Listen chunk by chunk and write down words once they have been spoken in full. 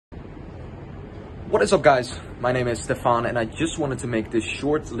What is up, guys? My name is Stefan and I just wanted to make this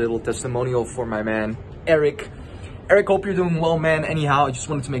short little testimonial for my man Eric. Eric, hope you're doing well, man. Anyhow, I just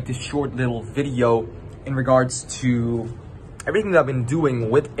wanted to make this short little video in regards to everything that I've been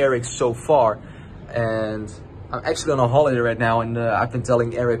doing with Eric so far. And I'm actually on a holiday right now, and I've been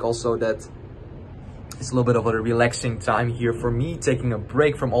telling Eric also that it's a little bit of a relaxing time here for me, taking a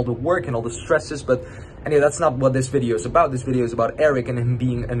break from all the work and all the stresses. But anyway, that's not what this video is about. This video is about Eric and him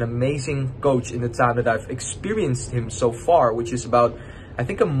being an amazing coach in the time that I've experienced him so far, which is about, I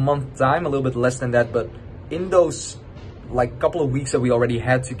think, a month time, a little bit less than that. But in those couple of weeks that we already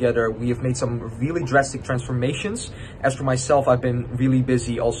had together, we have made some really drastic transformations. As for myself, I've been really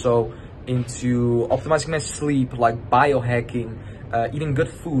busy also into optimizing my sleep, like biohacking, eating good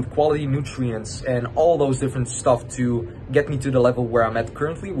food, quality nutrients, and all those different stuff to get me to the level where I'm at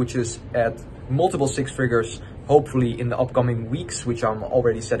currently, which is at multiple six figures, hopefully in the upcoming weeks, which I'm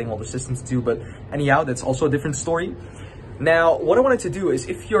already setting all the systems to. But anyhow, that's also a different story. Now, what I wanted to do is,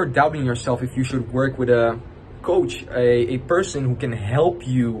 if you're doubting yourself, if you should work with a coach, a person who can help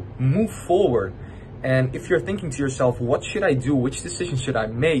you move forward, and if you're thinking to yourself, what should I do? Which decision should I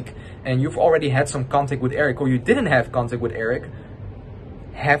make? And you've already had some contact with Eric, or you didn't have contact with Eric,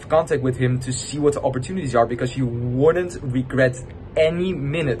 have contact with him to see what the opportunities are, because you wouldn't regret any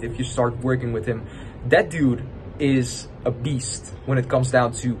minute if you start working with him. That dude is a beast when it comes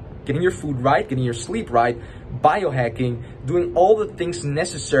down to getting your food right, getting your sleep right, biohacking, doing all the things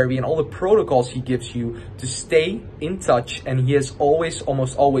necessary and all the protocols he gives you to stay in touch. And he is always,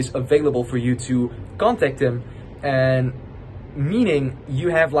 almost always available for you to contact him. And meaning you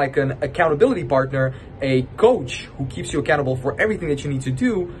have like an accountability partner, a coach who keeps you accountable for everything that you need to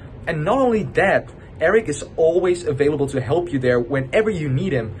do. And not only that, Eric is always available to help you there whenever you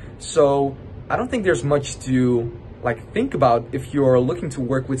need him. So I don't think there's much to think about if you're looking to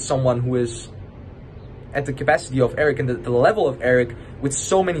work with someone who is at the capacity of Eric and the level of Eric, with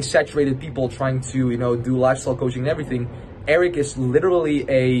so many saturated people trying to, do lifestyle coaching and everything. Eric is literally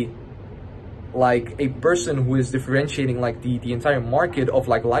a person who is differentiating the entire market of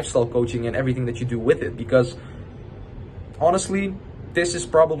lifestyle coaching and everything that you do with it. Because honestly, this is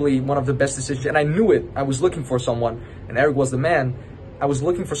probably one of the best decisions, and I knew it. I was looking for someone, and Eric was the man. I was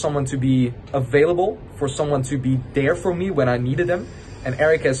looking for someone to be available, for someone to be there for me when I needed them. And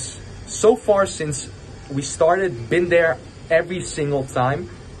Eric has, so far since we started, been there every single time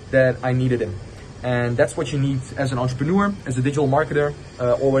that I needed him. And that's what you need as an entrepreneur, as a digital marketer,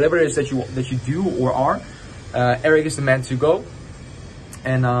 or whatever it is that you do or are. Eric is the man to go.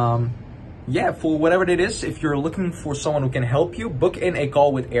 And yeah, for whatever it is, if you're looking for someone who can help you, book in a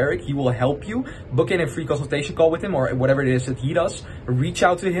call with Eric. He will help you. Book in a free consultation call with him, or whatever it is that he does. Reach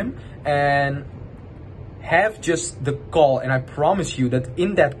out to him and have just the call. And I promise you that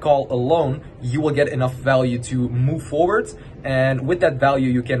in that call alone, you will get enough value to move forward. And with that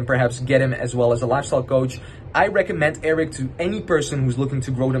value, you can perhaps get him as well as a lifestyle coach. I recommend Eric to any person who's looking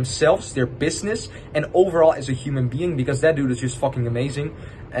to grow themselves, their business, and overall as a human being, because that dude is just fucking amazing.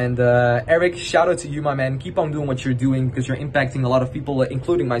 And Eric, shout out to you, my man. Keep on doing what you're doing, because you're impacting a lot of people,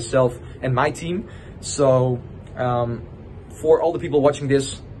 including myself and my team. So for all the people watching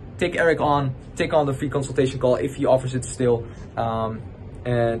this, take Eric on, take on the free consultation call if he offers it still.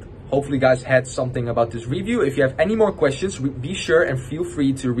 And hopefully you guys had something about this review. If you have any more questions, be sure and feel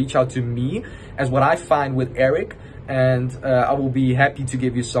free to reach out to me as what I find with Eric. And I will be happy to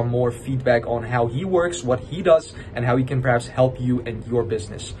give you some more feedback on how he works, what he does, and how he can perhaps help you and your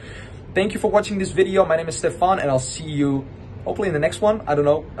business. Thank you for watching this video. My name is Stefan, and I'll see you hopefully in the next one. I don't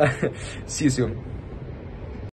know. See you soon.